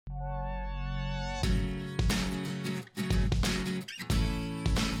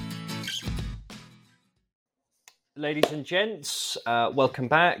Ladies and gents, welcome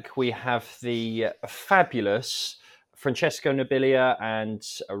back. We have the fabulous Francesco Nobilia and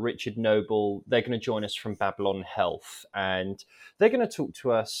Richard Noble. They're going to join us from Babylon Health, and they're going to talk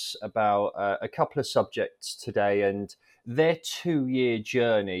to us about a couple of subjects today and their 2 year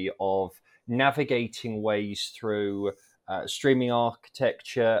journey of navigating ways through streaming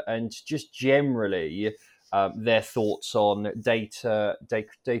architecture and just generally their thoughts on data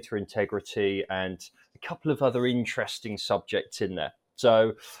integrity and a couple of other interesting subjects in there.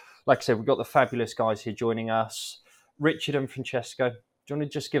 So, like I said, we've got the fabulous guys here joining us, Richard and Francesco. Do you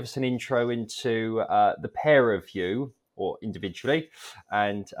want to just give us an intro into the pair of you, or individually,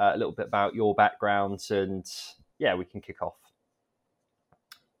 and a little bit about your backgrounds, and yeah, we can kick off.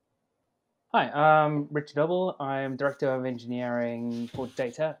 Hi, I'm Richard Noble. I'm Director of Engineering for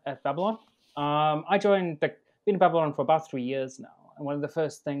Data at Babylon. Been in Babylon for about 3 years now. And one of the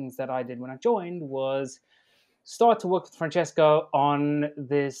first things that I did when I joined was start to work with Francesco on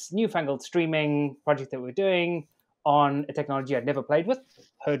this newfangled streaming project that we're doing on a technology I'd never played with,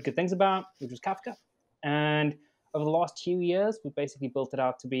 heard good things about, which was Kafka. And over the last 2 years, we've basically built it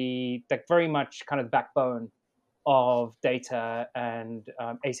out to be very much kind of the backbone of data and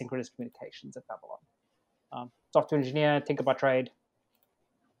asynchronous communications at Babylon. Software engineer, tinker by trade.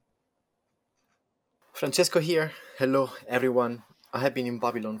 Francesco here. Hello, everyone. I have been in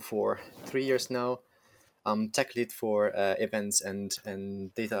Babylon for 3 years now. I'm tech lead for events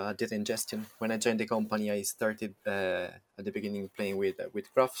and data ingestion. When I joined the company, I started at the beginning playing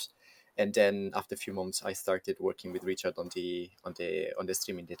with graphs, and then after a few months, I started working with Richard on the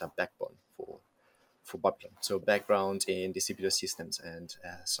streaming data backbone for Babylon. So background in distributed systems and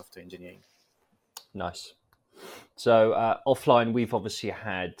software engineering. Nice. So offline, we've obviously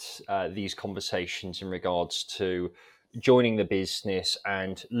had these conversations in regards to joining the business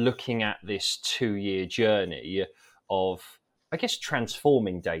and looking at this 2 year journey of, I guess,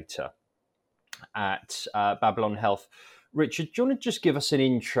 transforming data at Babylon Health. Richard, do you want to just give us an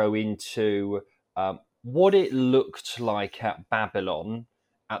intro into what it looked like at Babylon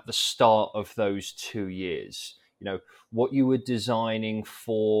at the start of those 2 years? You know, what you were designing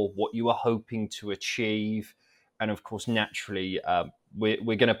for, what you were hoping to achieve, and of course, naturally,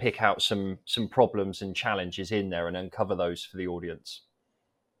 we're going to pick out some problems and challenges in there and uncover those for the audience.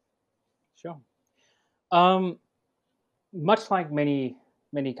 Sure. Much like many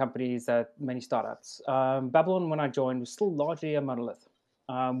companies, many startups, Babylon, when I joined, was still largely a monolith.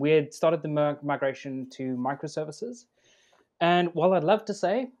 We had started the migration to microservices. And while I'd love to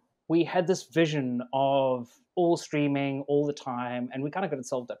say we had this vision of all streaming all the time, and we kind of got it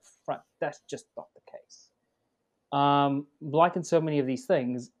solved up front, that's just not the case. Like in so many of these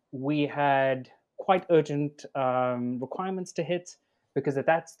things, we had quite urgent requirements to hit because at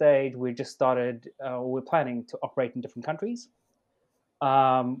that stage we just started, we're planning to operate in different countries.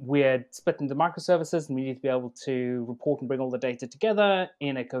 We had split into microservices and we needed to be able to report and bring all the data together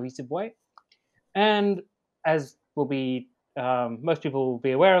in a cohesive way. And as will be, most people will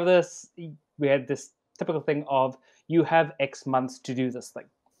be aware of this, we had this typical thing of you have X months to do this thing.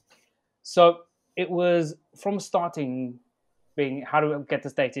 So it was from starting being how do we get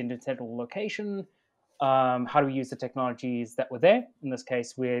this data into a central location, how do we use the technologies that were there. In this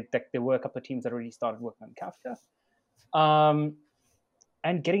case, there were a couple of teams that already started working on Kafka,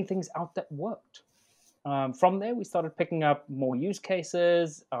 and getting things out that worked. From there, we started picking up more use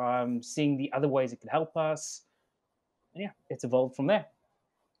cases, seeing the other ways it could help us. And yeah, it's evolved from there.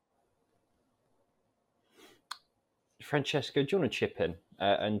 Francesco, do you want to chip in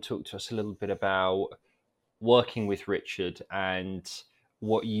and talk to us a little bit about working with Richard and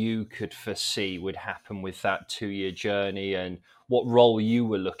what you could foresee would happen with that 2 year journey and what role you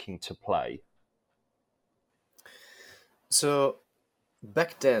were looking to play? So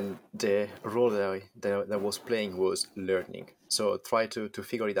back then, the role that I was playing was learning. So try to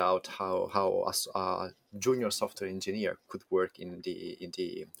figure it out how a junior software engineer could work in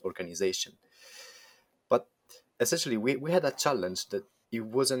the organization. But essentially, we had a challenge that it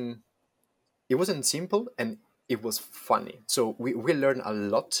wasn't simple and it was funny. So we learned a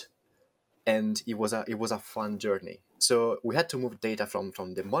lot, and it was a fun journey. So we had to move data from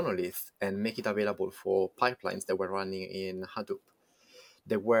the monolith and make it available for pipelines that were running in Hadoop.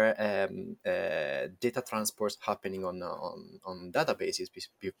 There were data transports happening on databases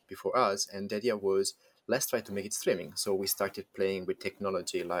before us, and the idea was, let's try to make it streaming. So we started playing with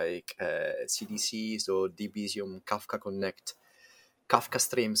technology like CDCs or Debezium, Kafka Connect, Kafka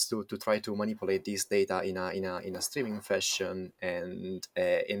streams to try to manipulate this data in a streaming fashion and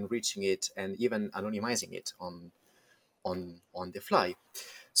enriching it and even anonymizing it on the fly.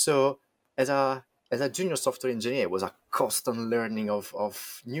 So as a as a junior software engineer, it was a constant learning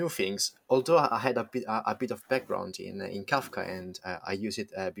of new things. Although I had a bit of background in Kafka, and I used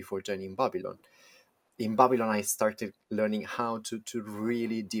it before joining Babylon. In Babylon, I started learning how to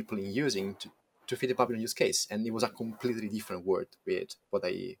really deeply using to fit the Babylon use case, and it was a completely different world with what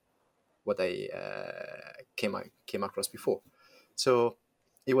I came across before. So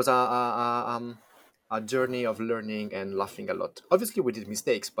it was a journey of learning and laughing a lot. Obviously, we did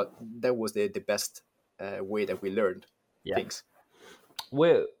mistakes, but that was the best way that we learned Yeah. things.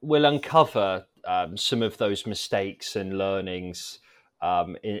 We'll uncover some of those mistakes and learnings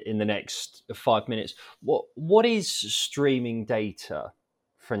in the next 5 minutes. What is streaming data,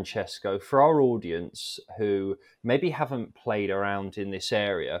 Francesco, for our audience who maybe haven't played around in this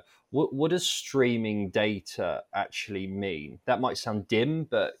area? What does streaming data actually mean? That might sound dim,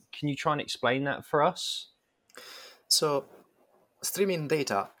 but can you try and explain that for us? So streaming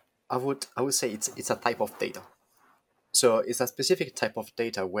data, I would say it's a type of data. So it's a specific type of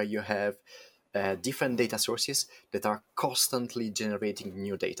data where you have different data sources that are constantly generating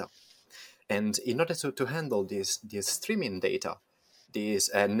new data. And in order to handle this streaming data,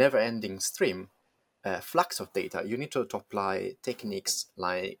 this never-ending stream, flux of data, you need to apply techniques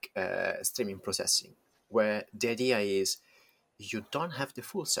like streaming processing, where the idea is you don't have the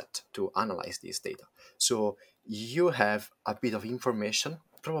full set to analyze this data. So you have a bit of information,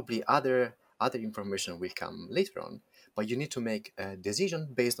 probably other information will come later on, but you need to make a decision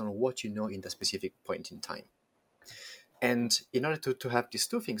based on what you know in the specific point in time. And in order to have these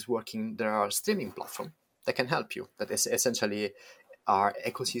two things working, there are streaming platforms that can help you, that is essentially are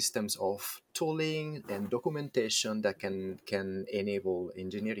ecosystems of tooling and documentation that can enable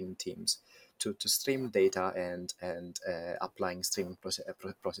engineering teams to stream data and applying streaming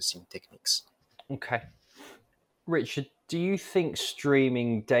processing techniques. Okay. Richard, do you think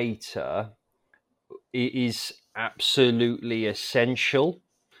streaming data is absolutely essential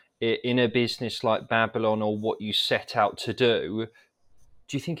in a business like Babylon or what you set out to do?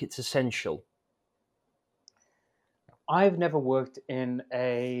 Do you think it's essential? I've never worked in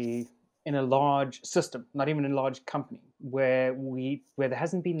a large system, not even a large company, where there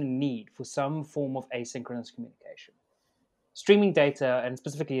hasn't been a need for some form of asynchronous communication. Streaming data, and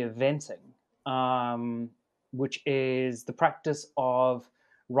specifically eventing, which is the practice of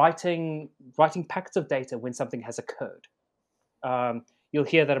writing packets of data when something has occurred. You'll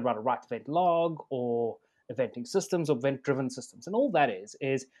hear that about a write event log or eventing systems or event-driven systems. And all that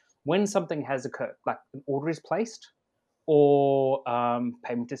is when something has occurred, like an order is placed or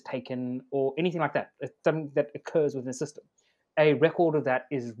payment is taken or anything like that, it's something that occurs within the system, a record of that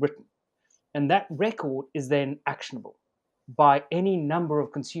is written. And that record is then actionable by any number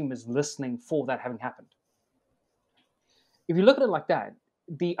of consumers listening for that having happened. If you look at it like that,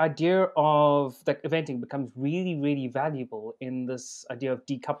 the idea of like eventing becomes really, really valuable in this idea of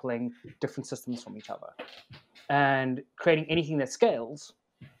decoupling different systems from each other and creating anything that scales.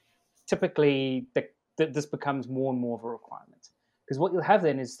 Typically, this becomes more and more of a requirement, because what you'll have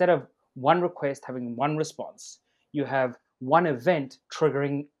then, instead of one request having one response, you have one event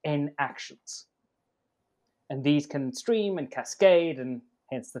triggering n actions, and these can stream and cascade, and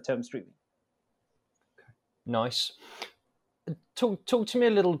hence the term streaming. Nice. Talk to me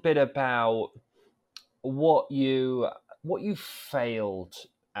a little bit about what you failed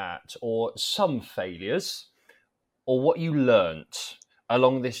at, or some failures, or what you learnt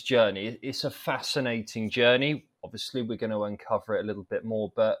along this journey. It's a fascinating journey. Obviously, we're going to uncover it a little bit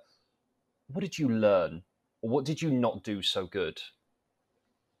more, but what did you learn? Or what did you not do so good?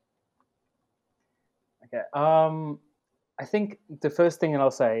 Okay. I think the first thing that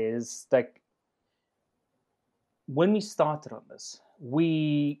I'll say is, like, when we started on this,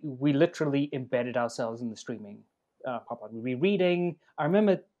 we literally embedded ourselves in the streaming pipeline. We'd be reading. I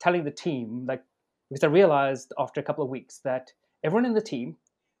remember telling the team, like, because I realized after a couple of weeks that everyone in the team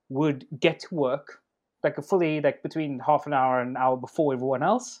would get to work like between half an hour and an hour before everyone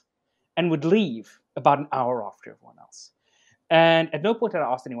else, and would leave about an hour after everyone else. And at no point had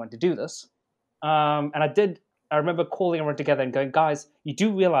I asked anyone to do this. And I remember calling everyone together and going, guys, you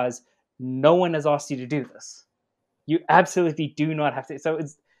do realize no one has asked you to do this. You absolutely do not have to. So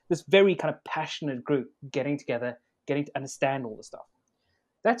it's this very kind of passionate group getting together, getting to understand all the stuff.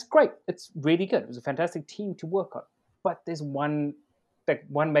 That's great. It's really good. It was a fantastic team to work on. But there's one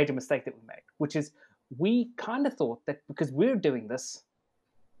major mistake that we made, which is we kind of thought that because we're doing this,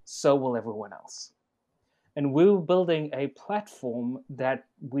 so will everyone else. And we were building a platform that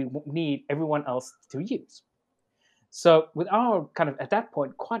we need everyone else to use. So with our kind of, at that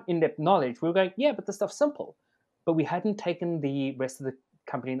point, quite in-depth knowledge, we were going, yeah, but this stuff's simple. But we hadn't taken the rest of the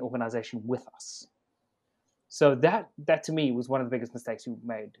company and organization with us. So that to me was one of the biggest mistakes we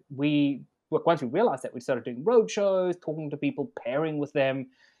made. Once we realized that, we started doing roadshows, talking to people, pairing with them,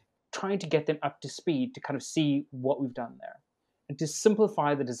 trying to get them up to speed to kind of see what we've done there. And to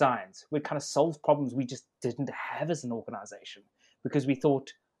simplify the designs, we kind of solved problems we just didn't have as an organization because we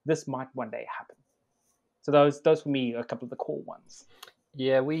thought this might one day happen. So those for me are a couple of the core ones.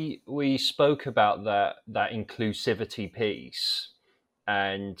 Yeah, we spoke about that inclusivity piece,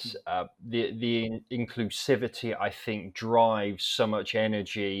 and the inclusivity, I think, drives so much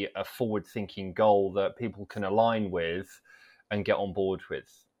energy, a forward-thinking goal that people can align with and get on board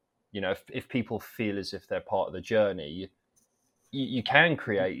with. You know, if people feel as if they're part of the journey, you can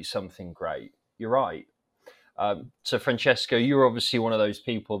create something great. You're right. So, Francesco, you're obviously one of those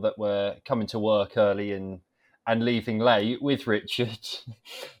people that were coming to work early and leaving late with Richard.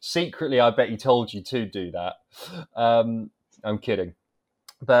 Secretly, I bet he told you to do that. I'm kidding.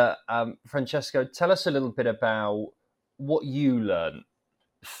 But Francesco, tell us a little bit about what you learned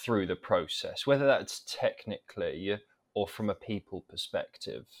through the process, whether that's technically or from a people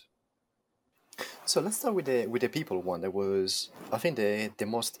perspective. So let's start with the people one. That was, I think, the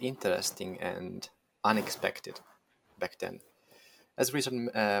most interesting and unexpected back then. As Richard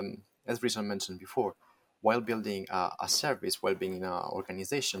mentioned before, while building a service, while being in an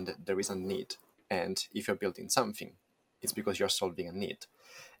organization, there is a need. And if you're building something, it's because you're solving a need.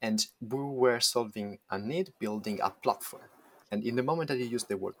 And we were solving a need, building a platform. And in the moment that you use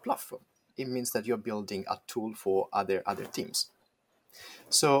the word platform, it means that you're building a tool for other teams.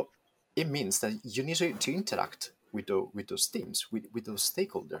 So it means that you need to interact with those teams, with those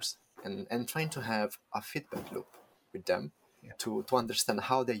stakeholders, and trying to have a feedback loop with them to understand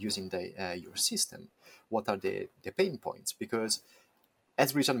how they're using your system, what are the pain points. Because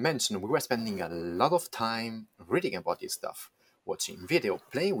as Richard mentioned, we were spending a lot of time reading about this stuff, watching video,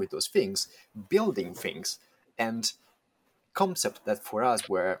 playing with those things, building things, and concepts that for us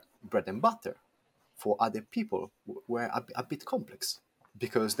were bread and butter, for other people were a bit complex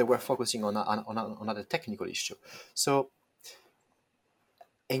because they were focusing on another technical issue. So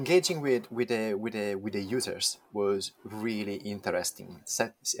engaging with the users was really interesting.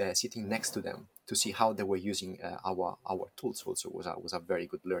 Sitting next to them to see how they were using our tools also was a very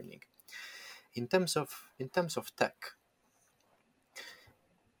good learning. In terms of tech,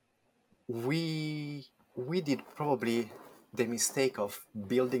 we did probably the mistake of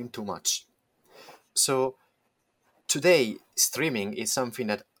building too much. So today, streaming is something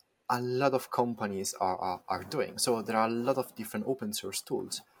that a lot of companies are doing. So there are a lot of different open source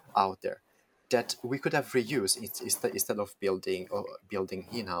tools out there that we could have reused instead of building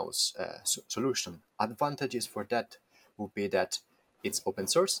in-house solution. Advantages for that would be that it's open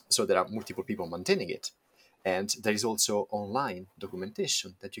source, so there are multiple people maintaining it. And there is also online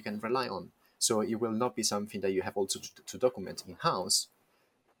documentation that you can rely on. So it will not be something that you have also to document in-house,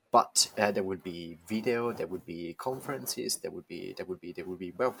 but there would be video, there would be conferences, there would be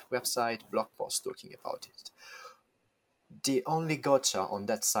website, blog posts talking about it. The only gotcha on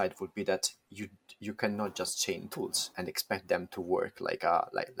that side would be that you cannot just chain tools and expect them to work like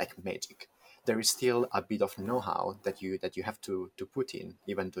magic. There is still a bit of know-how that you have to put in,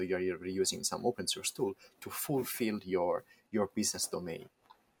 even though you're reusing some open source tool to fulfill your business domain.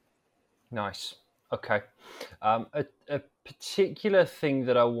 Nice. Okay. A particular thing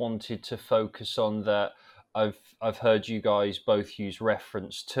that I wanted to focus on that I've heard you guys both use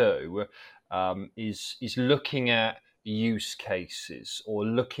reference to is looking at use cases or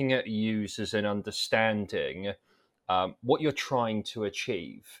looking at users and understanding what you're trying to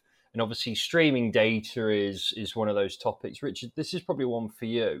achieve. And obviously, streaming data is one of those topics. Richard, this is probably one for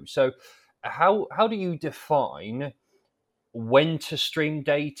you. So, how do you define when to stream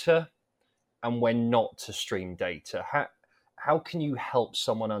data and when not to stream data? How can you help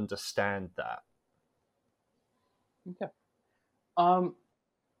someone understand that? Okay.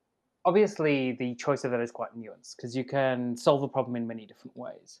 Obviously, the choice of that is quite nuanced because you can solve a problem in many different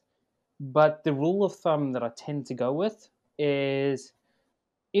ways. But the rule of thumb that I tend to go with is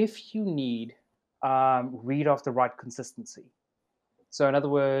if you need read off the right consistency. So in other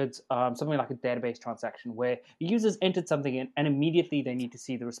words, something like a database transaction where the users entered something in and immediately they need to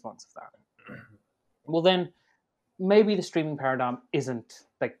see the response of that. Well, then maybe the streaming paradigm isn't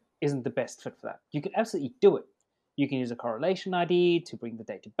the best fit for that. You can absolutely do it. You can use a correlation ID to bring the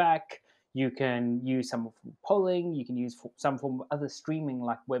data back. You can use some form of polling. You can use some form of other streaming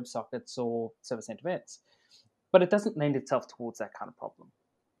like WebSockets or server-side events. But it doesn't lend itself towards that kind of problem.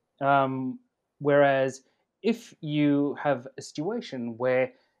 Whereas if you have a situation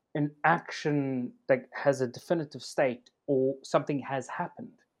where an action that has a definitive state or something has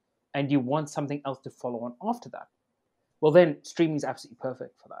happened, and you want something else to follow on after that, well, then streaming is absolutely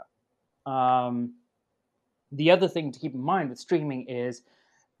perfect for that. The other thing to keep in mind with streaming is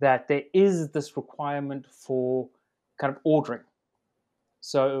that there is this requirement for kind of ordering.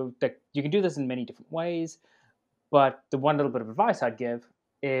 So that you can do this in many different ways, but the one little bit of advice I'd give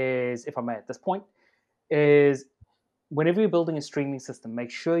is, if I may at this point, is whenever you're building a streaming system, make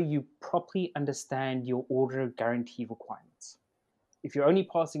sure you properly understand your order guarantee requirements. If you're only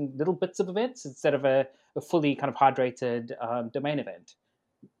passing little bits of events instead of a fully kind of hydrated domain event,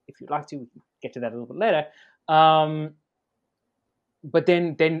 if you'd like to, we can get to that a little bit later. But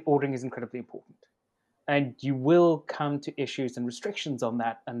then ordering is incredibly important. And you will come to issues and restrictions on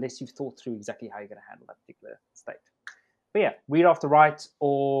that unless you've thought through exactly how you're going to handle that particular state. But yeah, read after write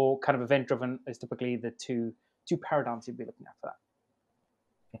or kind of event-driven is typically the two paradigms you'd be looking at for that.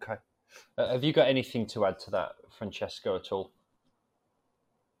 Okay. Have you got anything to add to that, Francesco, at all?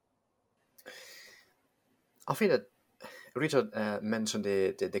 I think that Richard mentioned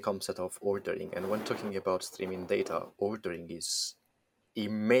the concept of ordering, and when talking about streaming data, ordering it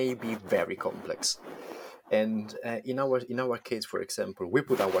may be very complex. And in our case, for example, we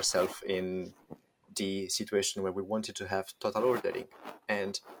put ourselves in the situation where we wanted to have total ordering,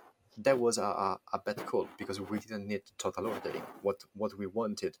 and that was a bad call because we didn't need total ordering. What we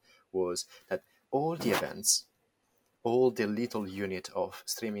wanted was that all the events, all the little unit of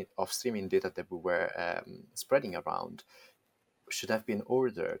streaming data that we were spreading around should have been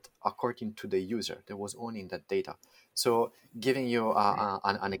ordered according to the user that was owning that data. So, giving you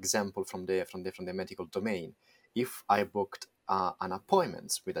an example from the medical domain, if I booked an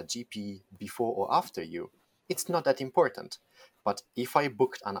appointment with a GP before or after you, it's not that important. But if I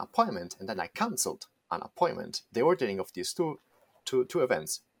booked an appointment and then I cancelled an appointment, the ordering of these two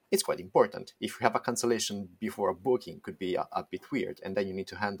events, it's quite important. If you have a cancellation before a booking, could be a bit weird, and then you need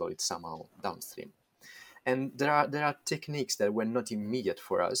to handle it somehow downstream. And there are techniques that were not immediate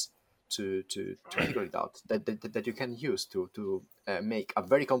for us to figure it out that you can use to make a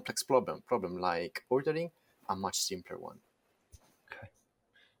very complex problem like ordering a much simpler one. Okay.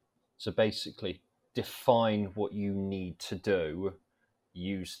 So basically, define what you need to do,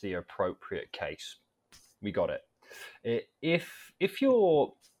 use the appropriate case. We got it. If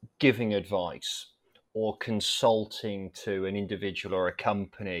you're giving advice or consulting to an individual or a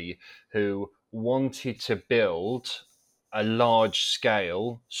company who wanted to build a large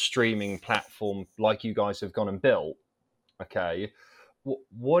scale streaming platform like you guys have gone and built, okay,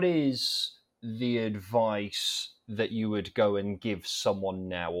 what is the advice that you would go and give someone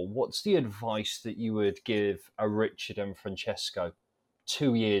now, or what's the advice that you would give a Richard and Francesco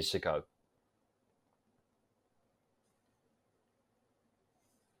 2 years ago?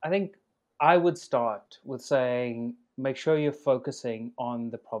 I think I would start with saying, make sure you're focusing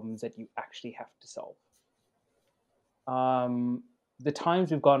on the problems that you actually have to solve. The times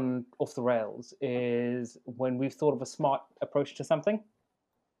we've gone off the rails is when we've thought of a smart approach to something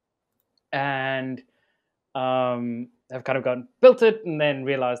and have kind of built it and then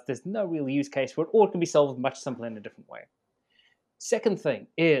realized there's no real use case for it, or it can be solved much simpler in a different way. Second thing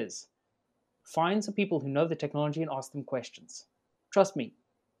is find some people who know the technology and ask them questions. Trust me,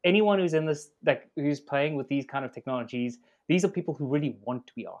 anyone who's in this, who's playing with these kind of technologies, these are people who really want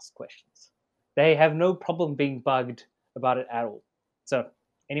to be asked questions. They have no problem being bugged about it at all. So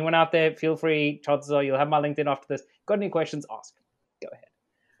anyone out there, feel free. Chances are you'll have my LinkedIn after this. Got any questions? Ask. Go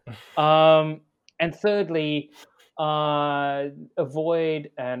ahead. And thirdly,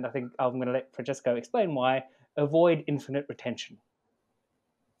 avoid, and I think I'm going to let Francesco explain why, avoid infinite retention.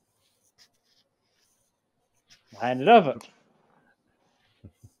 I'll hand it over.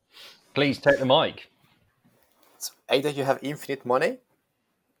 Please take the mic. So either you have infinite money,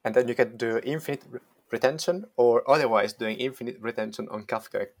 and then you can do infinite retention, or otherwise doing infinite retention on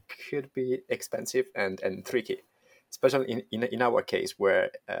Kafka could be expensive and tricky, especially in our case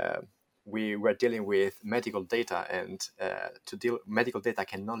where we were dealing with medical data, and medical data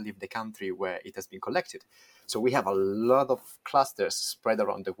cannot leave the country where it has been collected. So we have a lot of clusters spread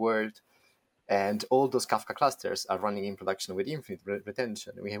around the world, and all those Kafka clusters are running in production with infinite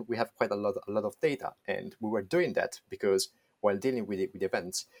retention. We have quite a lot of data, and we were doing that because while dealing with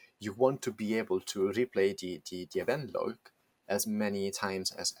events, you want to be able to replay the event log as many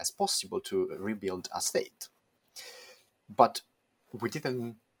times as possible to rebuild a state. But we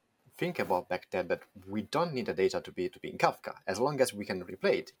didn't think about back then that we don't need the data to be in Kafka. As long as we can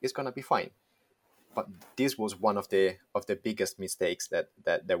replay it, it's gonna be fine. But this was one of the biggest mistakes that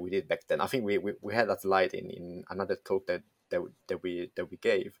we did back then. I think we had that slide in another talk that we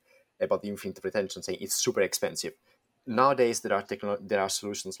gave about infinite retention, saying it's super expensive. nowadays there are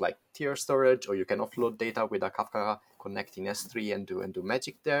solutions like tier storage, or you can offload data with a Kafka connecting S3 and do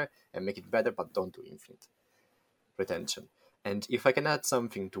magic there and make it better, but don't do infinite retention. And if I can add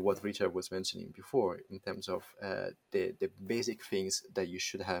something to what Richard was mentioning before in terms of the basic things that you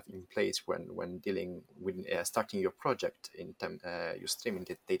should have in place when dealing with starting your project, your streaming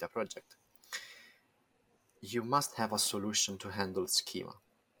data project, you must have a solution to handle schema.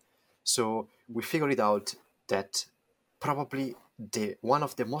 So we figured out that probably one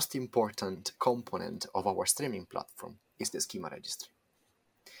of the most important component of our streaming platform is the schema registry.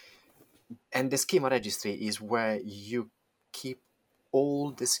 And the schema registry is where you keep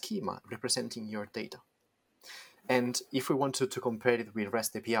all the schema representing your data. And if we wanted to compare it with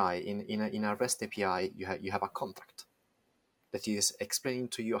REST API, in a REST API, you have a contract that is explaining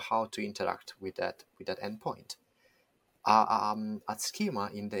to you how to interact with that endpoint. A schema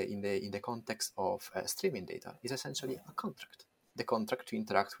in the context of streaming data is essentially a contract. The contract to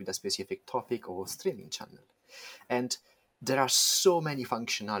interact with a specific topic or streaming channel. And there are so many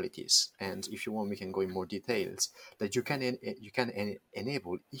functionalities, and if you want, we can go in more details, that you can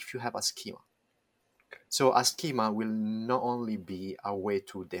enable if you have a schema. Okay. So a schema will not only be a way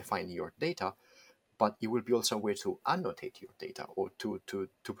to define your data, but it will be also a way to annotate your data, or to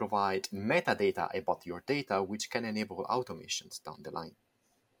provide metadata about your data, which can enable automations down the line.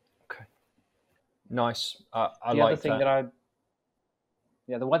 Okay, nice. I the like other thing that.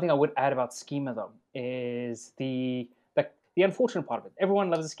 The one thing I would add about schema though is the unfortunate part of it. Everyone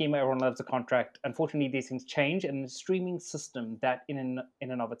loves a schema, everyone loves a contract. Unfortunately, these things change, and the streaming system that in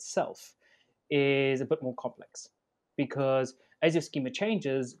and of itself is a bit more complex, because as your schema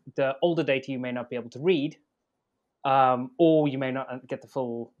changes, the older data you may not be able to read, or you may not get the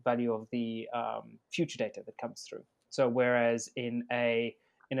full value of the future data that comes through. So whereas in a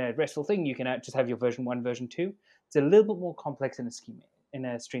RESTful thing, you can just have your version 1, version 2, it's a little bit more complex in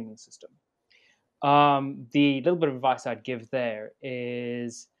a streaming system. The little bit of advice I'd give there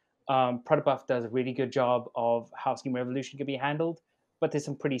is Protobuf does a really good job of how schema evolution can be handled, but there's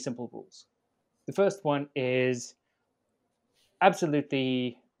some pretty simple rules. The first one is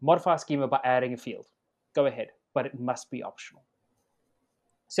absolutely modify schema by adding a field. Go ahead, but it must be optional.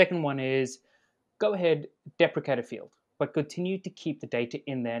 Second one is go ahead, deprecate a field, but continue to keep the data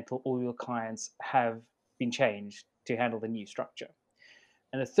in there until all your clients have been changed to handle the new structure.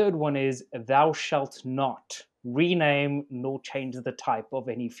 And the third one is thou shalt not rename nor change the type of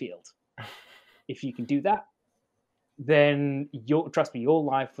any field. If you can do that, then trust me, your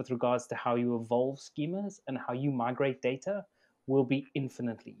life with regards to how you evolve schemas and how you migrate data will be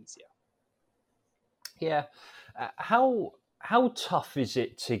infinitely easier. Yeah. How tough is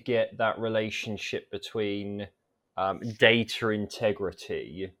it to get that relationship between data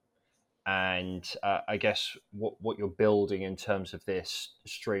integrity and I guess what you're building in terms of this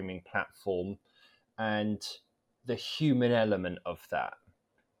streaming platform and the human element of that?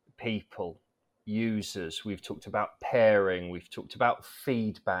 People, users, we've talked about pairing, we've talked about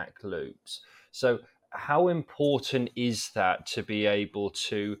feedback loops. So how important is that to be able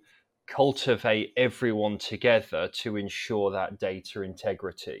to cultivate everyone together to ensure that data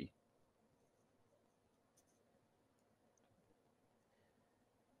integrity?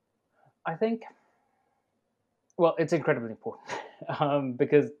 I think, well, it's incredibly important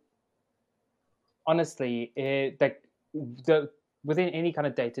because honestly, within any kind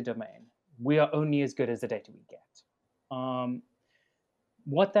of data domain, we are only as good as the data we get.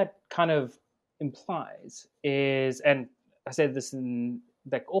 What that kind of implies is, and I said this in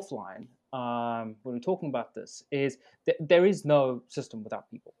offline when we're talking about this, is that there is no system without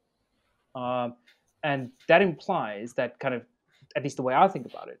people, and that implies that kind of, at least the way I think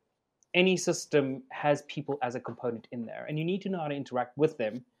about it, any system has people as a component in there, and you need to know how to interact with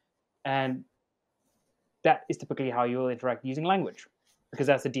them, and that is typically how you'll interact using language, because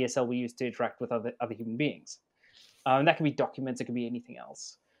that's the DSL we use to interact with other human beings. And that can be documents, it can be anything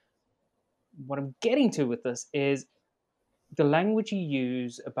else. What I'm getting to with this is the language you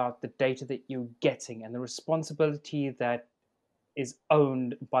use about the data that you're getting and the responsibility that is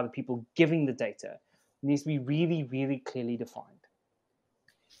owned by the people giving the data needs to be really, really clearly defined.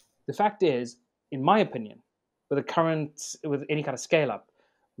 The fact is, in my opinion, with any kind of scale up,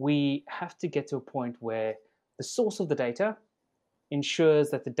 we have to get to a point where the source of the data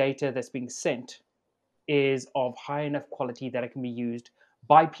ensures that the data that's being sent is of high enough quality that it can be used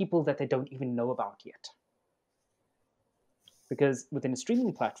by people that they don't even know about yet. Because within a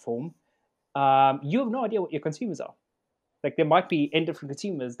streaming platform, you have no idea what your consumers are. Like, there might be n different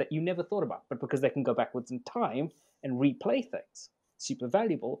consumers that you never thought about, but because they can go backwards in time and replay things, super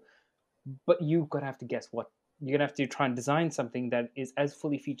valuable. But you've got to have to guess what you're gonna have to try and design something that is as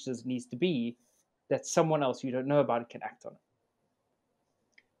fully featured as it needs to be, that someone else you don't know about can act on it.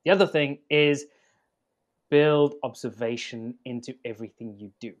 The other thing is build observation into everything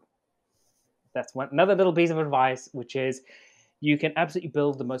you do. That's another little piece of advice, which is you can absolutely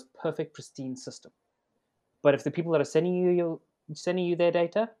build the most perfect, pristine system. But if the people that are sending you their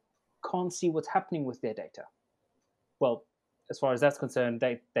data can't see what's happening with their data, well, as far as that's concerned,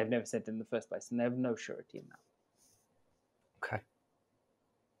 they've never sent it in the first place, and they have no surety in that. Okay.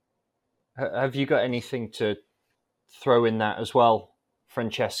 Have you got anything to throw in that as well,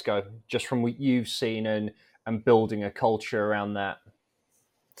 Francesco, just from what you've seen and building a culture around that?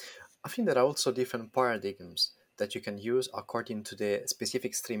 I think there are also different paradigms that you can use according to the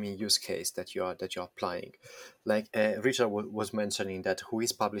specific streaming use case that you're applying. Like Richard was mentioning, that who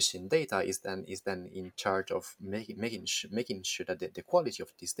is publishing data is then in charge of making sure that the quality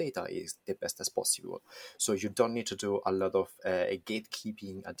of this data is the best as possible. So you don't need to do a lot of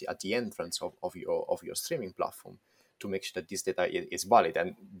gatekeeping at the entrance of your streaming platform to make sure that this data is valid.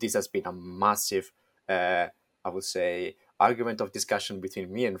 And this has been a massive, I would say, argument of discussion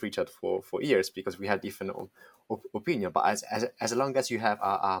between me and Richard for years, because we had different opinion. But as long as you have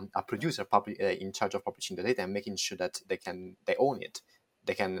a producer in charge of publishing the data and making sure that they own it,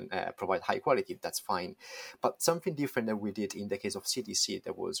 they can provide high quality, that's fine. But something different that we did in the case of CTC,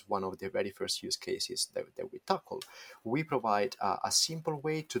 that was one of the very first use cases that we tackled. We provide a simple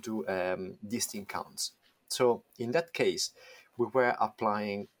way to do distinct counts. So in that case, we're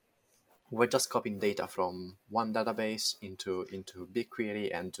just copying data from one database into BigQuery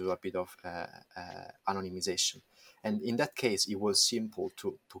and do a bit of anonymization. And in that case, it was simple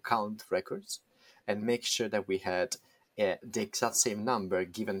to count records and make sure that we had the exact same number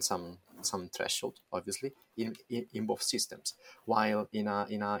given some threshold, obviously, in both systems. While in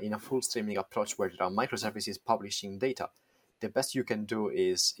a full streaming approach where there are microservices publishing data, the best you can do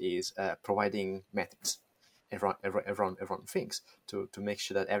is providing metrics around things to make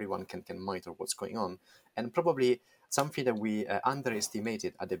sure that everyone can monitor what's going on. And probably something that we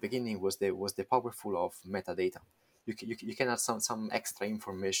underestimated at the beginning was the powerful of metadata. You can add some extra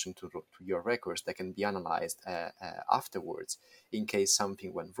information to your records that can be analyzed afterwards in case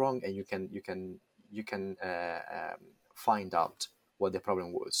something went wrong, and you can find out what the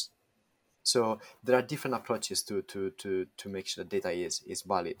problem was. So there are different approaches to make sure data is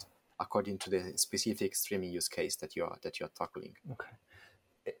valid according to the specific streaming use case that you're tackling. Okay.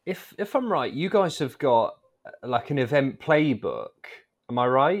 If I'm right, you guys have got like an event playbook. Am I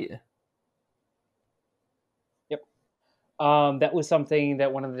right? Yep. That was something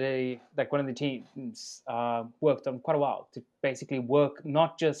that one of the teams worked on quite a while, to basically work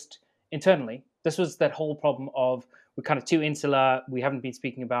not just internally. This was that whole problem of we're kind of too insular. We haven't been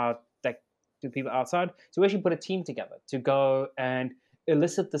speaking about to people outside. So we actually put a team together to go and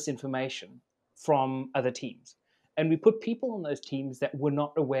elicit this information from other teams. And we put people on those teams that were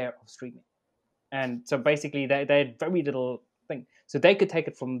not aware of streaming. And so basically they had very little thing. So they could take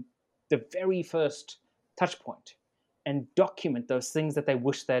it from the very first touch point and document those things that they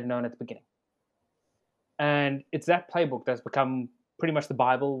wish they had known at the beginning. And it's that playbook that's become pretty much the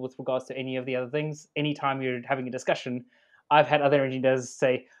Bible with regards to any of the other things. Anytime you're having a discussion, I've had other engineers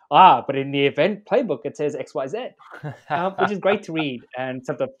say, but in the event playbook, it says X, Y, Z, which is great to read and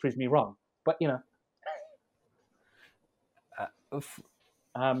sometimes proves me wrong. But,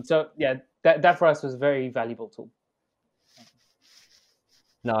 so yeah, that for us was a very valuable tool.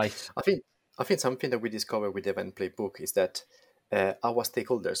 Nice. I think something that we discovered with the event playbook is that our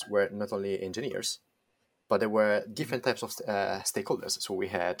stakeholders were not only engineers, but there were different types of stakeholders. So we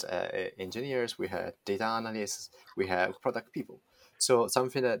had engineers, we had data analysts, we have product people. So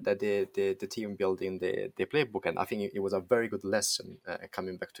something that the team built in the playbook, and I think it was a very good lesson,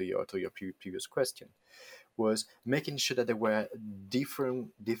 coming back to your previous question, was making sure that there were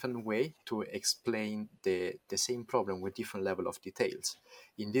different way to explain the same problem with different level of details.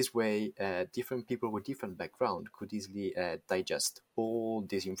 In this way, different people with different background could easily digest all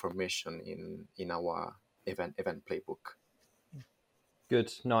this information in our event playbook.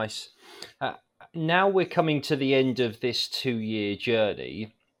 Good, nice. Now we're coming to the end of this 2-year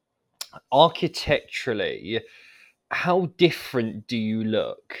journey. Architecturally, how different do you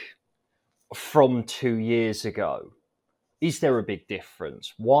look from 2 years ago? Is there a big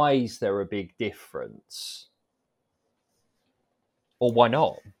difference? Why is there a big difference? Or why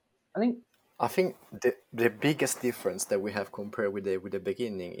not? I think the biggest difference that we have compared with the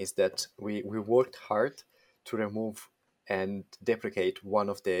beginning is that we worked hard to remove and deprecate one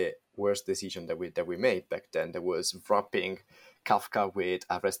of the worst decisions that we made back then. That was wrapping Kafka with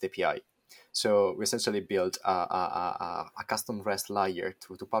a REST API. So we essentially built a custom REST layer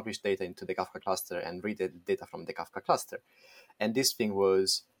to publish data into the Kafka cluster and read the data from the Kafka cluster. And this thing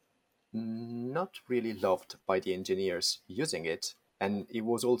was not really loved by the engineers using it, and it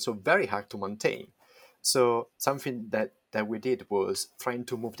was also very hard to maintain. So something that we did was trying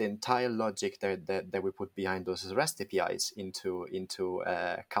to move the entire logic that we put behind those REST APIs into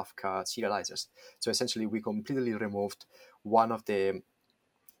Kafka serializers. So essentially, we completely removed one of the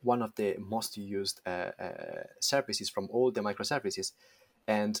most used services from all the microservices,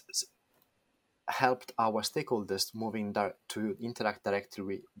 and helped our stakeholders moving to interact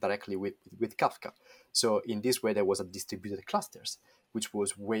directly with Kafka. So in this way, there was a distributed clusters, which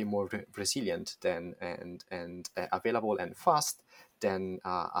was way more resilient than and available and fast than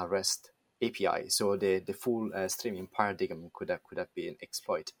a REST API. So the full streaming paradigm could have been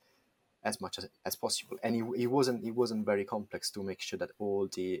exploited as much as possible, and it wasn't very complex to make sure that all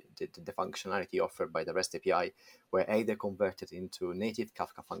the functionality offered by the REST API were either converted into native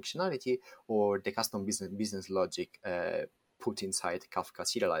Kafka functionality or the custom business logic put inside Kafka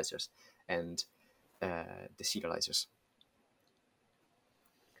serializers and the serializers.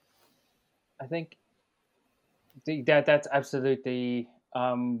 I think that's absolutely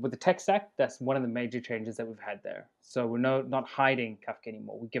with the tech stack. That's one of the major changes that we've had there. So we're not hiding Kafka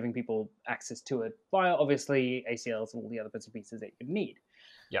anymore. We're giving people access to it via obviously ACLs and all the other bits and pieces that you need.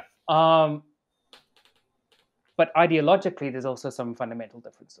 Yeah. But ideologically, there's also some fundamental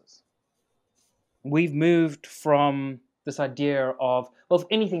differences. We've moved from this idea of, well, if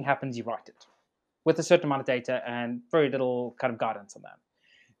anything happens, you write it with a certain amount of data and very little kind of guidance on that,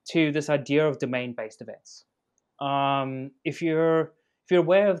 to this idea of domain-based events. If you're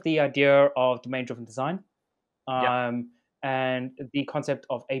aware of the idea of domain-driven design and the concept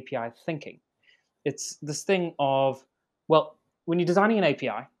of API thinking, it's this thing of, well, when you're designing an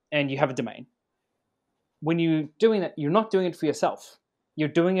API and you have a domain, when you're doing that, you're not doing it for yourself. You're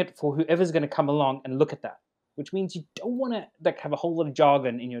doing it for whoever's going to come along and look at that, which means you don't want to have a whole lot of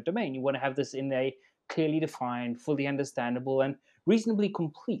jargon in your domain. You want to have this in a clearly defined, fully understandable, and reasonably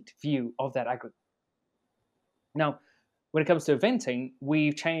complete view of that aggregate. Now, when it comes to eventing,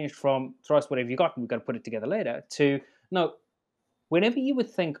 we've changed from throw us whatever you got and we've got to put it together later to no, whenever you would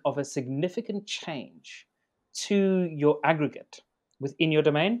think of a significant change to your aggregate within your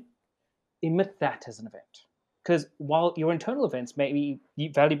domain, emit that as an event. Because while your internal events may be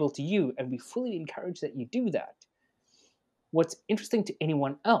valuable to you, and we fully encourage that you do that, what's interesting to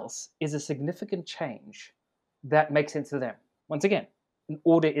anyone else is a significant change that makes sense to them. Once again, an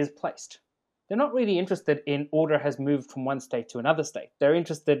order is placed. They're not really interested in order has moved from one state to another state. They're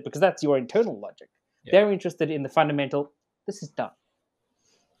interested, because that's your internal logic. Yeah. They're interested in the fundamental, this is done.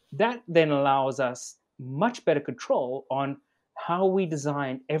 That then allows us much better control on how we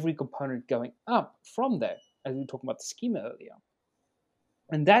design every component going up from there, as we were talking about the schema earlier.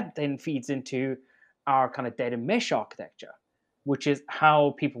 And that then feeds into our kind of data mesh architecture, which is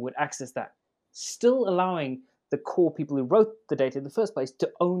how people would access that, still allowing the core people who wrote the data in the first place to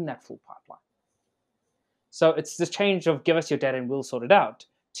own that full pipeline. So it's this change of give us your data and we'll sort it out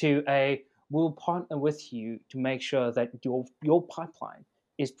to a we'll partner with you to make sure that your pipeline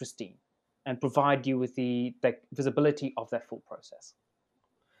is pristine and provide you with the visibility of that full process.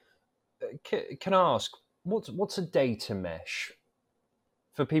 Can I ask, what's a data mesh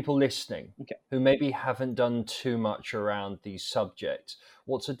for people listening who maybe haven't done too much around these subjects?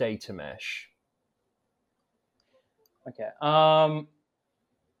 What's a data mesh? Okay.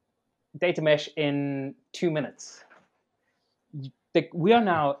 Data mesh in 2 minutes. We are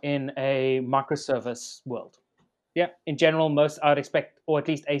now in a microservice world. Yeah, in general, most I would expect, or at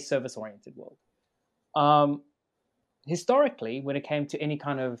least a service-oriented world. Historically, when it came to any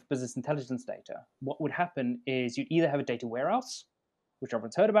kind of business intelligence data, what would happen is you'd either have a data warehouse, which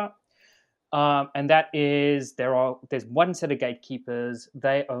everyone's heard about, and that is there's one set of gatekeepers.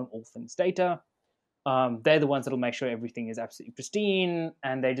 They own all things data. They're the ones that'll make sure everything is absolutely pristine,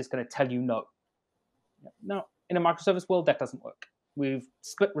 and they're just going to tell you no. No, in a microservice world, that doesn't work. We've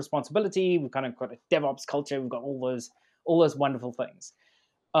split responsibility. We've kind of got a DevOps culture. We've got all those wonderful things.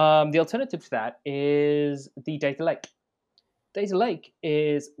 The alternative to that is the data lake. Data lake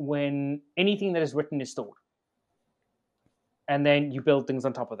is when anything that is written is stored, and then you build things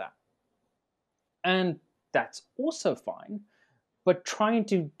on top of that. And that's also fine, but trying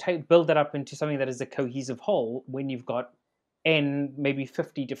to build that up into something that is a cohesive whole when you've got maybe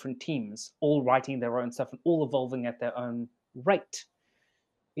 50 different teams all writing their own stuff and all evolving at their own rate,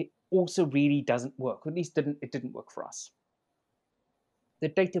 it also really doesn't work. At least it didn't work for us. The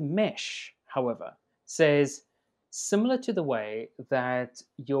data mesh, however, says similar to the way that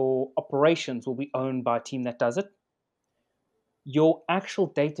your operations will be owned by a team that does it, your actual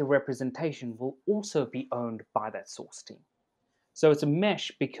data representation will also be owned by that source team. So it's a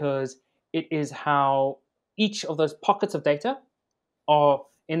mesh because it is how each of those pockets of data are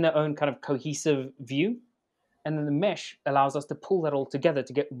in their own kind of cohesive view. And then the mesh allows us to pull that all together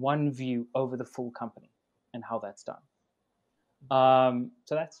to get one view over the full company and how that's done.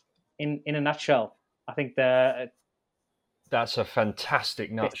 So that's in a nutshell. I think That's a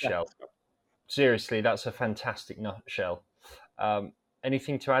fantastic nutshell. Seriously, that's a fantastic nutshell.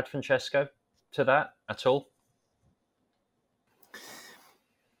 Anything to add, Francesco, to that at all?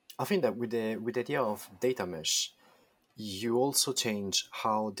 I think that with the idea of data mesh, you also change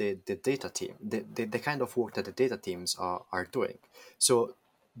how the data team, the kind of work that the data teams are doing. So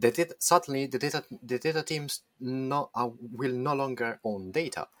suddenly the data teams will no longer own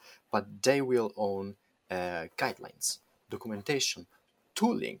data, but they will own guidelines, documentation,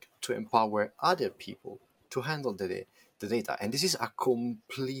 tooling to empower other people to handle the data. And this is a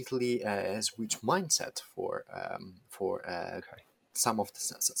completely switch mindset for Okay.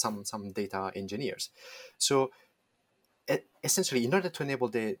 some data engineers. So essentially, in order to enable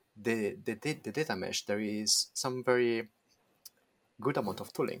the data mesh, there is some very good amount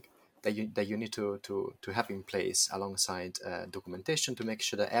of tooling that you need to have in place alongside documentation to make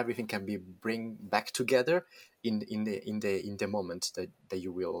sure that everything can be bring back together in the moment that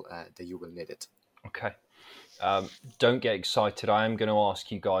you will need it. Okay. Don't get excited. I am going to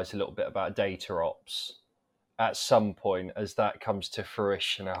ask you guys a little bit about data ops at some point as that comes to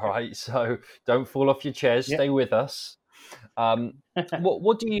fruition. All right. So don't fall off your chairs. Yeah. Stay with us.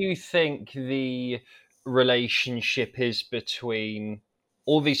 What do you think the relationship is between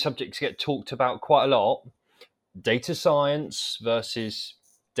all these subjects get talked about quite a lot? Data science versus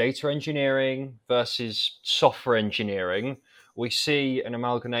data engineering versus software engineering. We see an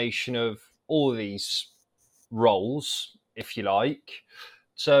amalgamation of all these roles, if you like.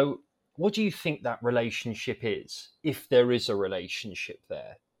 So, what do you think that relationship is, if there is a relationship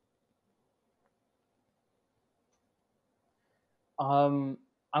there? I'm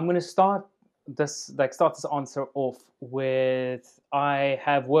going to start this answer off with I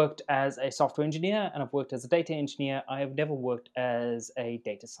have worked as a software engineer and I've worked as a data engineer. I have never worked as a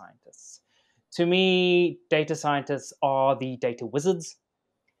data scientist. To me, data scientists are the data wizards.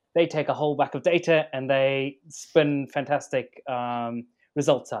 They take a whole whack of data and they spin fantastic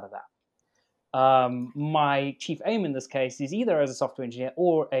results out of that. My chief aim in this case is either as a software engineer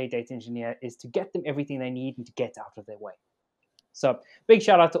or a data engineer is to get them everything they need and to get out of their way. So big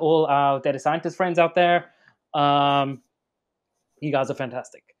shout out to all our data scientist friends out there. You guys are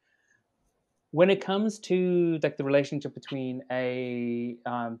fantastic. When it comes to like the relationship between a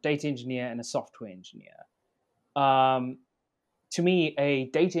data engineer and a software engineer, to me,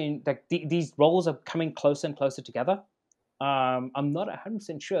 these roles are coming closer and closer together. I'm not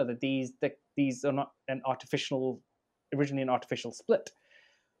 100% sure that these are not originally an artificial split.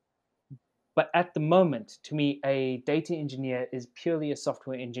 But at the moment, to me, a data engineer is purely a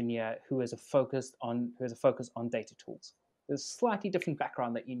software engineer who has a focus on data tools. There's a slightly different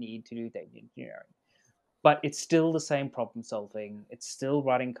background that you need to do data engineering, but it's still the same problem solving. It's still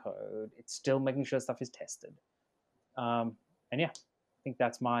writing code. It's still making sure stuff is tested. And yeah, I think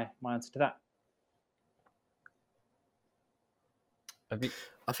that's my answer to that.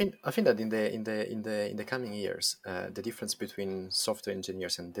 I think that in the coming years, the difference between software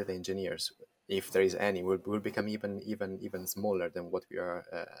engineers and data engineers, if there is any, will become even smaller than what we are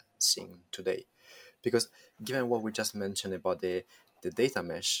seeing today, because given what we just mentioned about the data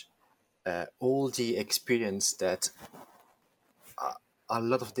mesh, all the experience that a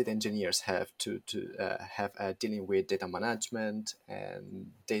lot of data engineers have to have dealing with data management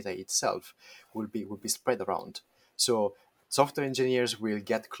and data itself will be spread around. So software engineers will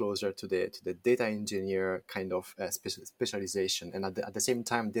get closer to the data engineer kind of specialization, and at the same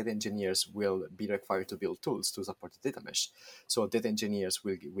time, data engineers will be required to build tools to support the data mesh. So data engineers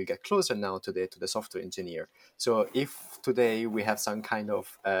will get closer now to the software engineer. So if today we have some kind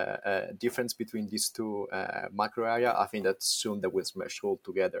of difference between these two macro area, I think that soon they will smash all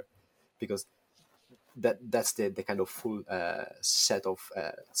together, because that's the kind of full set of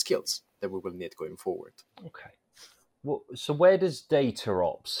skills that we will need going forward. Okay. Well, so where does data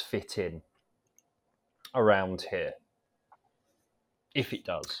ops fit in around here, if it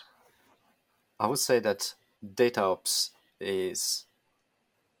does? I would say that data ops is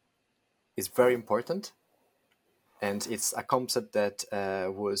very important, and it's a concept that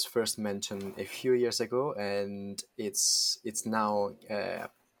was first mentioned a few years ago, and it's now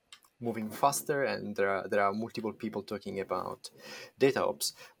moving faster, and there are multiple people talking about data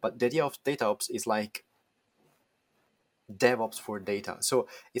ops. But the idea of data ops is like DevOps for data. So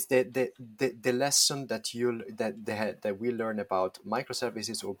it's the lesson that we learn about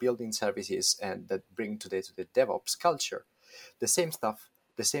microservices or building services, and that bring today to the DevOps culture. The same stuff,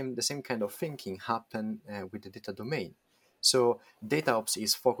 the same kind of thinking happen with the data domain. So data ops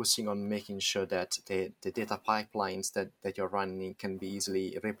is focusing on making sure that the data pipelines that you're running can be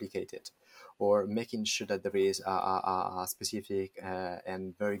easily replicated, or making sure that there is a specific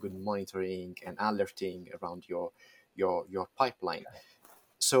and very good monitoring and alerting around your pipeline.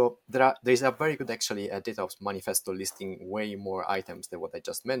 So there is a very good actually a data ops manifesto listing way more items than what I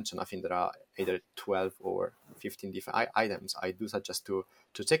just mentioned. I think there are either 12 or 15 different items. I do suggest to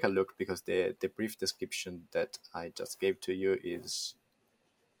take a look, because the brief description that I just gave to you is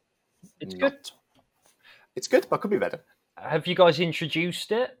It's not. good. It's good, but could be better. Have you guys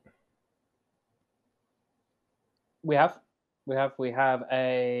introduced it? We have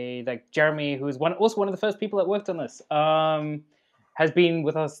a like Jeremy, who's also one of the first people that worked on this. Has been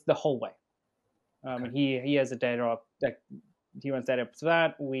with us the whole way. He has a data op, like he runs data ops for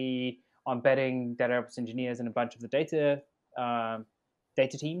that. We are embedding data ops engineers in a bunch of the data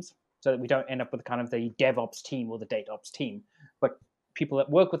teams, so that we don't end up with kind of the DevOps team or the data ops team, but people that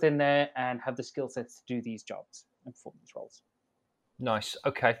work within there and have the skill sets to do these jobs and perform these roles. Nice.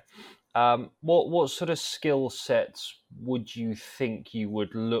 Okay. What sort of skill sets would you think you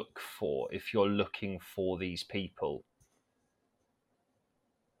would look for if you're looking for these people?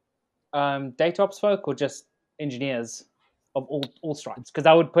 Data ops folk, or just engineers of all stripes? Because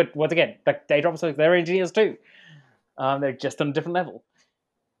I would put, once again, like data ops folk, they're engineers too. They're just on a different level.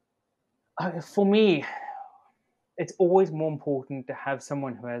 For me, it's always more important to have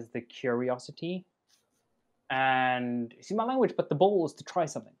someone who has the curiosity and, see my language, but the balls to try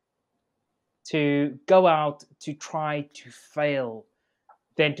something, to go out, to try, to fail,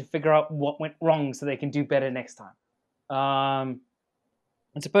 then to figure out what went wrong so they can do better next time.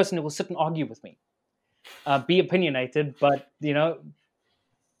 It's a person who will sit and argue with me, be opinionated, but either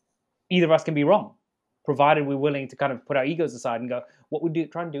of us can be wrong, provided we're willing to kind of put our egos aside and go, what we're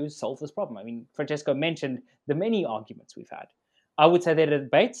trying to do is solve this problem. I mean, Francesco mentioned the many arguments we've had. I would say they're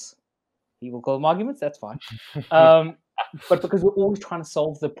debates. He will call them arguments. That's fine. But because we're always trying to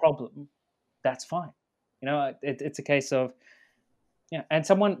solve the problem, that's fine. It's a case of, and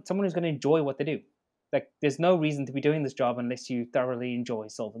someone who's going to enjoy what they do. Like, there's no reason to be doing this job unless you thoroughly enjoy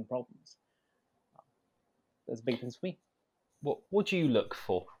solving problems. That's a big thing for me. What do you look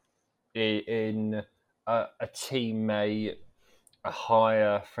for in a teammate, a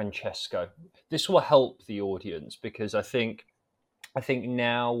hire, Francesco? This will help the audience, because I think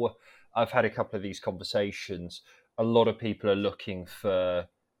now I've had a couple of these conversations. A lot of people are looking for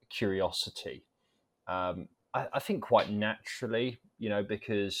curiosity. I think quite naturally,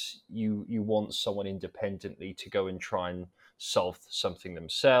 because you want someone independently to go and try and solve something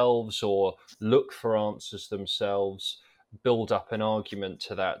themselves, or look for answers themselves, build up an argument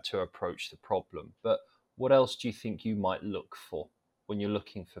to that to approach the problem. But what else do you think you might look for when you're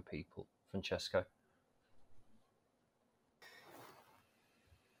looking for people, Francesco?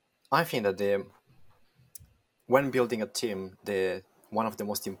 I think that when building a team, one of the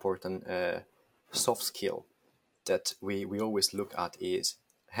most important soft skill that we always look at is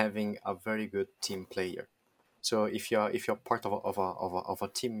having a very good team player. So if you're part of a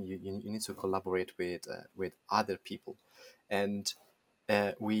team, you need to collaborate with other people, and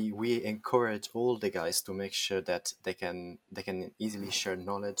we encourage all the guys to make sure that they can easily share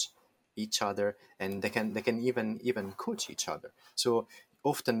knowledge each other, and they can even coach each other. So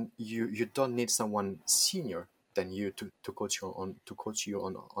often you don't need someone senior than you to coach you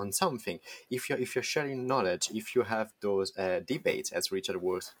on something. If you're sharing knowledge, if you have those debates, as Richard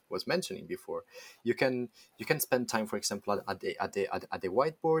was mentioning before, you can spend time, for example, at the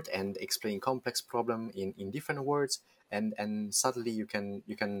whiteboard and explain complex problem in different words, and suddenly you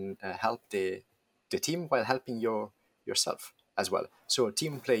can help the team while helping yourself as well. So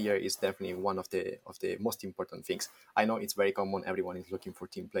team player is definitely one of the most important things. I know it's very common, everyone is looking for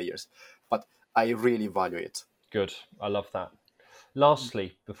team players, but I really value it. Good. I love that.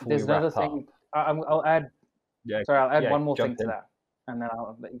 Lastly, before There's we wrap another thing. I'll add. Yeah, Sorry, I'll add yeah, one more jump thing to in. that, and then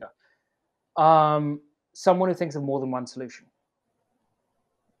I'll let you go. Someone who thinks of more than one solution.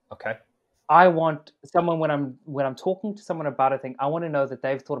 Okay. I want someone, when I'm talking to someone about a thing, I want to know that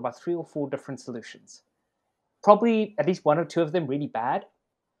they've thought about 3 or 4 different solutions. Probably at least 1 or 2 of them really bad,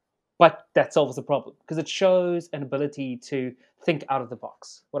 but that solves the problem, because it shows an ability to think out of the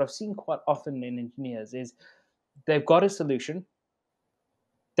box. What I've seen quite often in engineers is they've got a solution,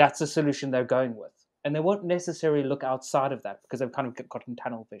 that's the solution they're going with. And they won't necessarily look outside of that because they've kind of gotten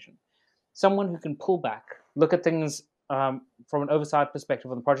tunnel vision. Someone who can pull back, look at things from an oversight perspective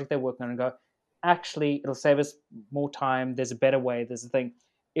on the project they're working on and go, actually, it'll save us more time. There's a better way. There's a thing,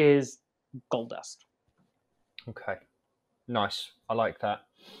 is gold dust. Okay, nice. I like that.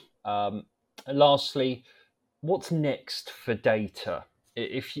 Lastly, what's next for data?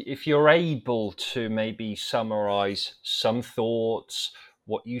 If you're able to maybe summarize some thoughts,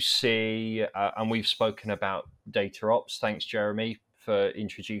 what you see, and we've spoken about data ops. Thanks, Jeremy, for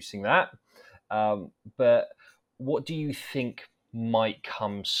introducing that. But what do you think might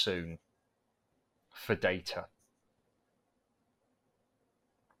come soon for data?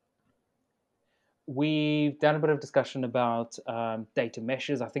 We've done a bit of discussion about data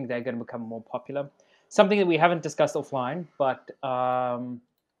meshes. I think they're going to become more popular. Something that we haven't discussed offline, but and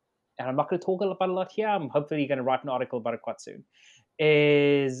I'm not going to talk about a lot here. I'm hopefully going to write an article about it quite soon.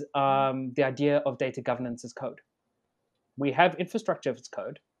 Is the idea of data governance as code. We have infrastructure as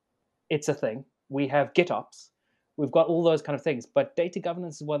code. It's a thing. We have GitOps. We've got all those kind of things. But data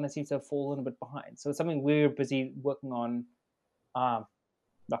governance is one that seems to have fallen a bit behind. So it's something we're busy working on. Not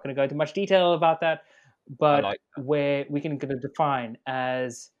going to go into much detail about that, but where we can kind of define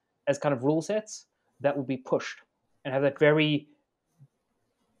as kind of rule sets that will be pushed and have that very,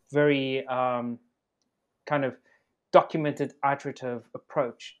 very kind of documented, iterative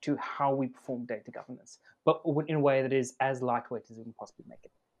approach to how we perform data governance, but in a way that is as lightweight as we can possibly make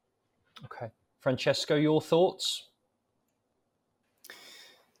it. Okay. Francesco, your thoughts?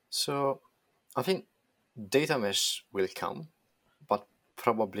 So I think data mesh will come, but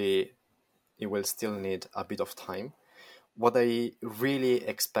probably it will still need a bit of time. What I really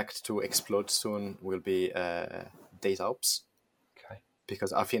expect to explode soon will be data ops. Okay.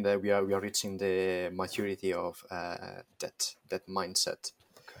 Because I think that we are reaching the maturity of that mindset,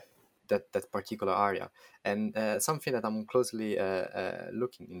 okay, that particular area. And something that I'm closely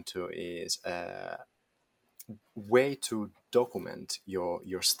looking into is way to document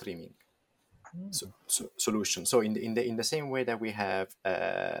your streaming solution. So in the same way that we have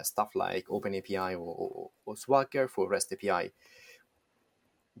stuff like OpenAPI or Swagger for REST API,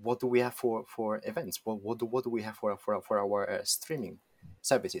 what do we have for events? What do we have for our streaming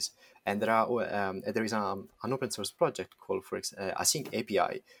services? And there is an open source project called Async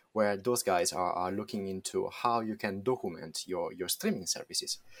API, where those guys are looking into how you can document your streaming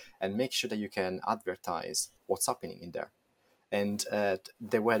services and make sure that you can advertise what's happening in there. And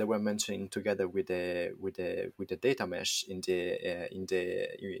they were mentioning together with the data mesh in the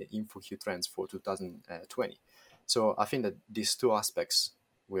InfoQ trends for 2020. So I think that these two aspects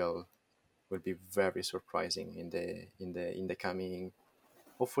will be very surprising in the coming,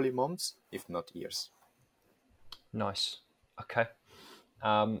 hopefully, months, if not years. Nice. Okay.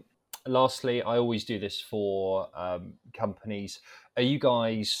 Lastly, I always do this for companies. Are you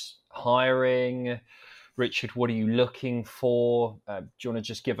guys hiring? Richard, what are you looking for? Do you want to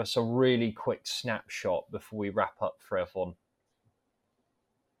just give us a really quick snapshot before we wrap up for everyone?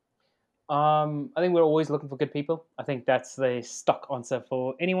 I think we're always looking for good people. I think that's the stock answer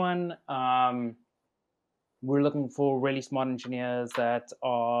for anyone. We're looking for really smart engineers that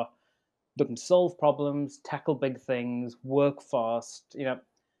are looking to solve problems, tackle big things, work fast,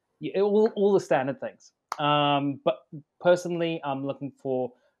 all the standard things. But personally, I'm looking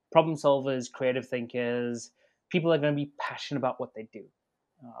for problem solvers, creative thinkers, people that are going to be passionate about what they do.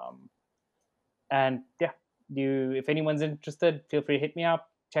 And yeah, if anyone's interested, feel free to hit me up.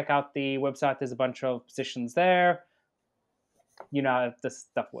 Check out the website. There's a bunch of positions there. You know how this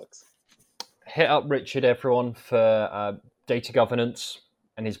stuff works. Hit up Richard, everyone, for data governance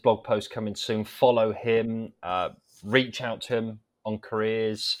and his blog post coming soon. Follow him. Reach out to him on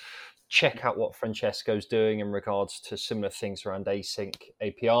careers. Check out what Francesco's doing in regards to similar things around Async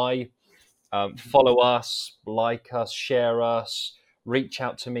API. Follow us, like us, share us, reach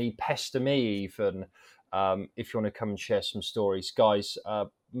out to me, pester me even, if you want to come and share some stories. Guys,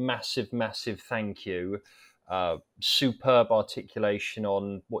 massive thank you. Superb articulation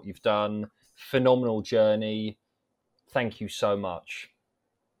on what you've done. Phenomenal journey. Thank you so much.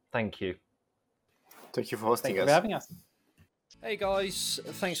 Thank you. Thank you for hosting us. Thank you for having us. Hey guys,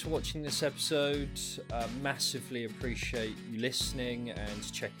 thanks for watching this episode. Massively appreciate you listening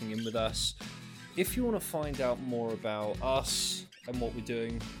and checking in with us. If you want to find out more about us and what we're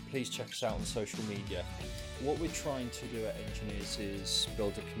doing, please check us out on social media. What we're trying to do at Enginears is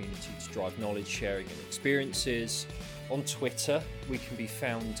build a community to drive knowledge sharing and experiences. On Twitter, we can be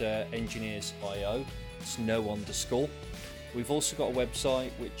found Enginears.io. It's no_. We've also got a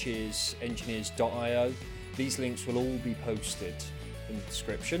website which is enginears.io. These links will all be posted in the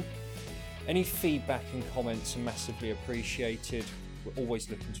description. Any feedback and comments are massively appreciated. We're always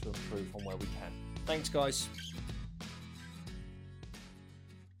looking to improve on where we can. Thanks, guys.